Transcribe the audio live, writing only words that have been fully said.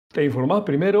Te informás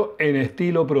primero en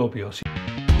estilo propio.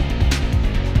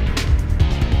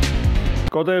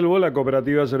 Cotelbo, la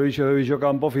cooperativa de servicios de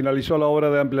Villocampo, finalizó la obra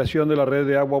de ampliación de la red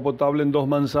de agua potable en 2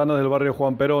 manzanas del barrio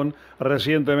Juan Perón,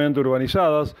 recientemente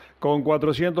urbanizadas, con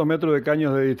 400 metros de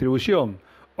caños de distribución.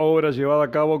 Obra llevada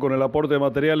a cabo con el aporte de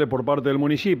materiales por parte del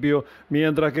municipio,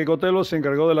 mientras que Cotelbo se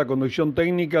encargó de la conducción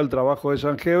técnica, el trabajo de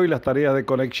zanjeo y las tareas de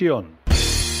conexión.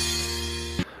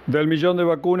 Del millón de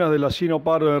vacunas de la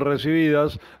Sinopar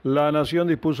recibidas, la Nación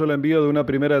dispuso el envío de una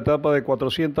primera etapa de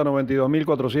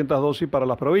 492.400 dosis para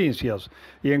las provincias.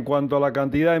 Y en cuanto a la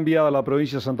cantidad enviada a la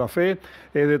provincia de Santa Fe,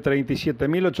 es de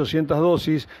 37.800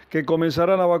 dosis que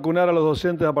comenzarán a vacunar a los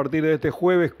docentes a partir de este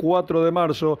jueves 4 de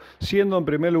marzo, siendo en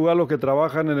primer lugar los que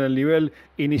trabajan en el nivel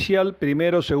inicial,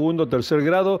 primero, segundo, tercer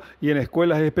grado y en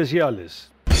escuelas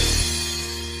especiales.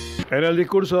 En el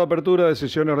discurso de apertura de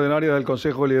sesiones ordinarias del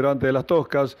Consejo Deliberante de Las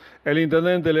Toscas, el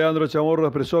intendente Leandro Chamorro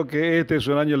expresó que este es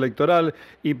un año electoral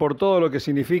y por todo lo que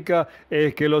significa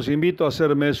es que los invito a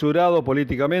ser mesurados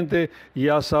políticamente y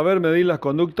a saber medir las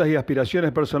conductas y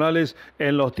aspiraciones personales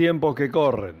en los tiempos que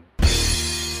corren.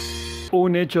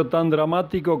 Un hecho tan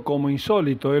dramático como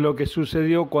insólito es lo que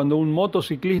sucedió cuando un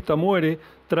motociclista muere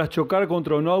tras chocar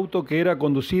contra un auto que era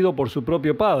conducido por su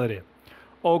propio padre.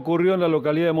 Ocurrió en la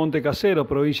localidad de Monte Casero,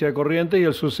 provincia de Corrientes, y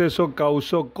el suceso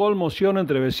causó conmoción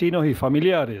entre vecinos y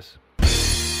familiares.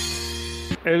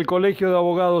 El Colegio de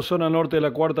Abogados Zona Norte de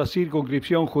la Cuarta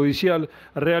Circunscripción Judicial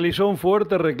realizó un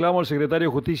fuerte reclamo al secretario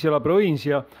de Justicia de la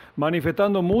provincia,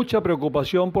 manifestando mucha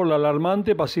preocupación por la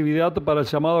alarmante pasividad para el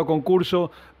llamado a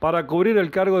concurso para cubrir el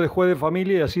cargo de juez de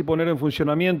familia y así poner en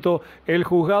funcionamiento el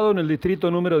juzgado en el distrito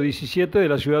número 17 de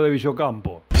la ciudad de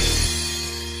Villocampo.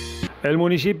 El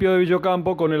municipio de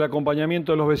Villocampo, con el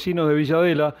acompañamiento de los vecinos de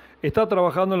Villadela, está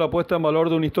trabajando en la puesta en valor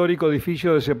de un histórico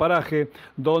edificio de separaje,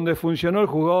 donde funcionó el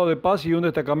juzgado de paz y un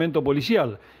destacamento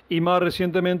policial, y más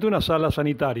recientemente una sala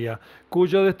sanitaria,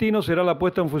 cuyo destino será la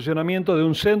puesta en funcionamiento de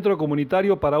un centro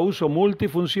comunitario para uso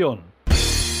multifunción.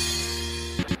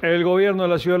 El gobierno de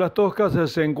la ciudad de Las Toscas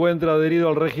se encuentra adherido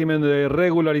al régimen de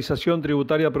regularización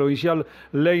tributaria provincial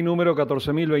Ley número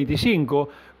 14.025,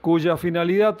 cuya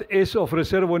finalidad es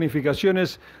ofrecer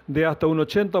bonificaciones de hasta un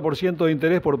 80% de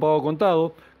interés por pago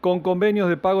contado, con convenios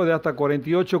de pago de hasta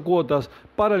 48 cuotas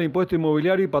para el impuesto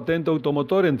inmobiliario y patente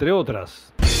automotor, entre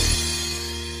otras.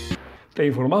 Te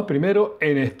informás primero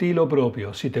en estilo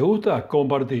propio. Si te gusta,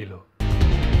 compartilo.